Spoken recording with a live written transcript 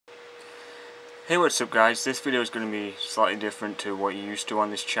Hey, what's up guys? This video is going to be slightly different to what you're used to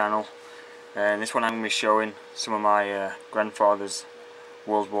on this channel. And this one I'm going to be showing some of my grandfather's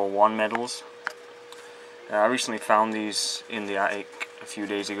World War I medals. I recently found these in the attic a few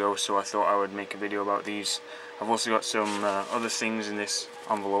days ago, so I thought I would make a video about these. I've also got some other things in this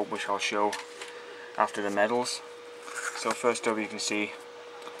envelope which I'll show after the medals. So first up, you can see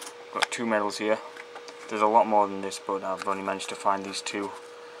I've got two medals here. There's a lot more than this, but I've only managed to find these two.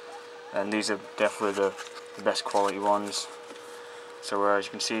 And these are definitely the best quality ones. So as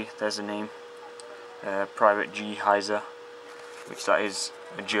you can see, there's the name, Private G. Heiser, which that is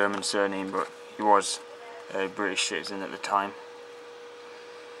a German surname, but he was a British citizen at the time.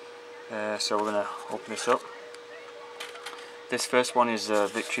 So we're going to open this up. This first one is a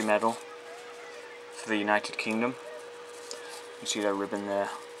Victory Medal for the United Kingdom. You can see that ribbon there,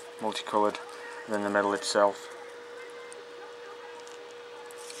 multicoloured, and then the medal itself.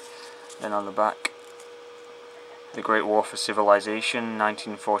 Then on the back, the Great War for Civilization,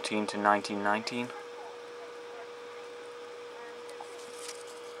 1914 to 1919.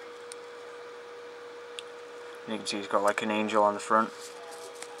 And you can see he's got like an angel on the front.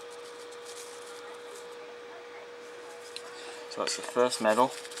 So that's the first medal.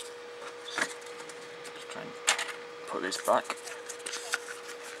 Just try and put this back.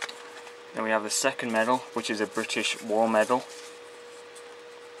 Then we have the second medal, which is a British War Medal.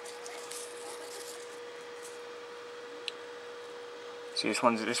 See, this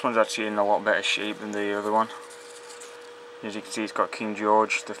one's actually in a lot better shape than the other one. As you can see, it's got King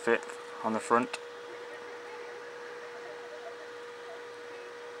George V on the front.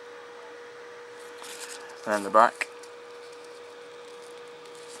 And then the back.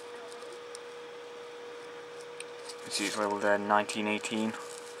 You can see it's labelled there 1918.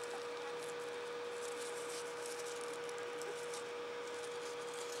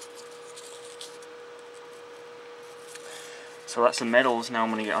 So that's the medals. Now I'm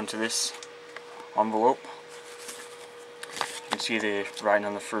going to get onto this envelope. You can see the writing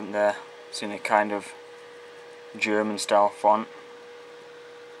on the front there. It's in a kind of German style font.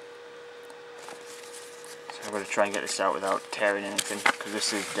 So I'm going to try and get this out without tearing anything, because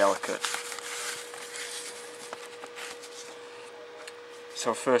this is delicate.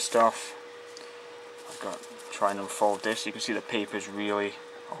 So first off, I've got to try and unfold this. You can see the paper is really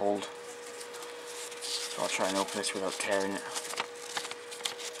old. So I'll try and open this without tearing it.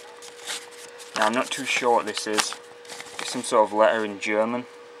 Now I'm not too sure what this is. It's some sort of letter in German.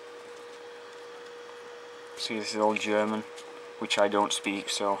 See, this is all German, which I don't speak,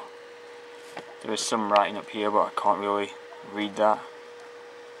 so there is some writing up here, but I can't really read that.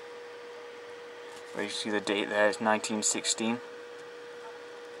 But you see the date there is 1916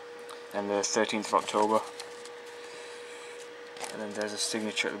 and the 13th of October. And then there's a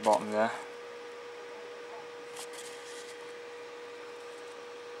signature at the bottom there.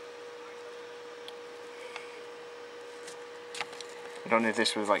 I don't know if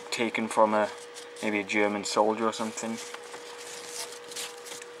this was like taken from maybe a German soldier or something.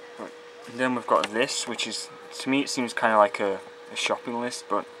 But then we've got this, which is, to me it seems kind of like a shopping list,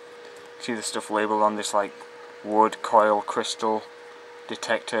 but see the stuff labelled on this, like wood, coil, crystal,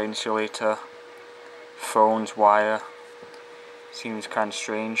 detector, insulator, phones, wire. Seems kind of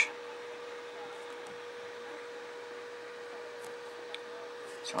strange.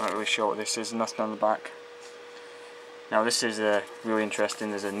 So I'm not really sure what this is, nothing on the back. Now this is really interesting.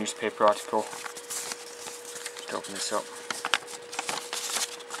 There's a newspaper article. Just open this up.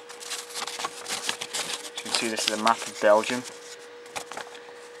 You can see this is a map of Belgium,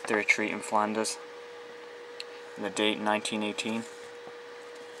 the retreat in Flanders, and the date 1918.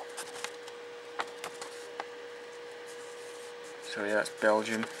 So yeah, that's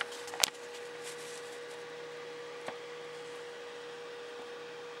Belgium.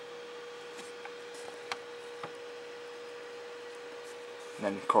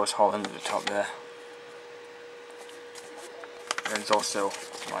 And then of course Holland at the top there. There's also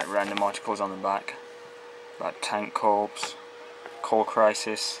like random articles on the back about tank corps, coal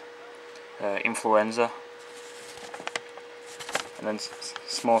crisis, influenza, and then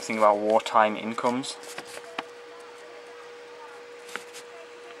small thing about wartime incomes.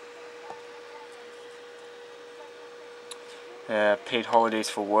 Paid holidays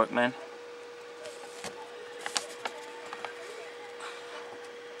for workmen.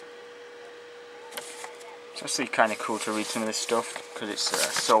 It's actually kind of cool to read some of this stuff because it's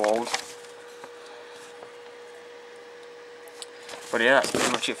so old. But yeah, that's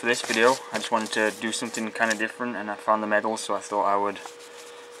pretty much it for this video. I just wanted to do something kind of different, and I found the medals, so I thought I would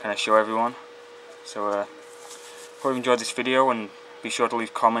kind of show everyone. So hope you enjoyed this video, and be sure to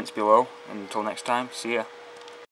leave comments below, and until next time, see ya.